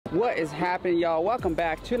What is happening, y'all? Welcome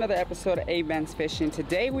back to another episode of Abenz Fishing.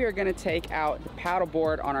 Today we are going to take out the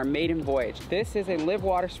paddleboard on our maiden voyage. This is a Live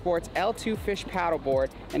Water Sports L2 fish paddleboard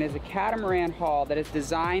and is a catamaran hull that is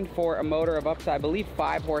designed for a motor of up to, I believe,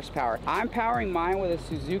 5 horsepower. I'm powering mine with a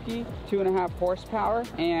Suzuki 2.5 horsepower,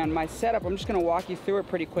 and my setup, I'm just going to walk you through it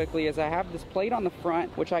pretty quickly, is I have this plate on the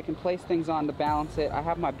front which I can place things on to balance it. I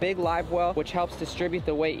have my big live well which helps distribute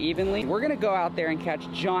the weight evenly. We're going to go out there and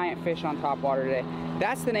catch giant fish on topwater today.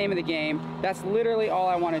 That's the name of the game. That's literally all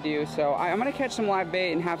I want to do. So I'm going to catch some live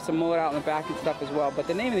bait and have some mullet out in the back and stuff as well. But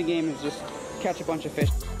the name of the game is just catch a bunch of fish.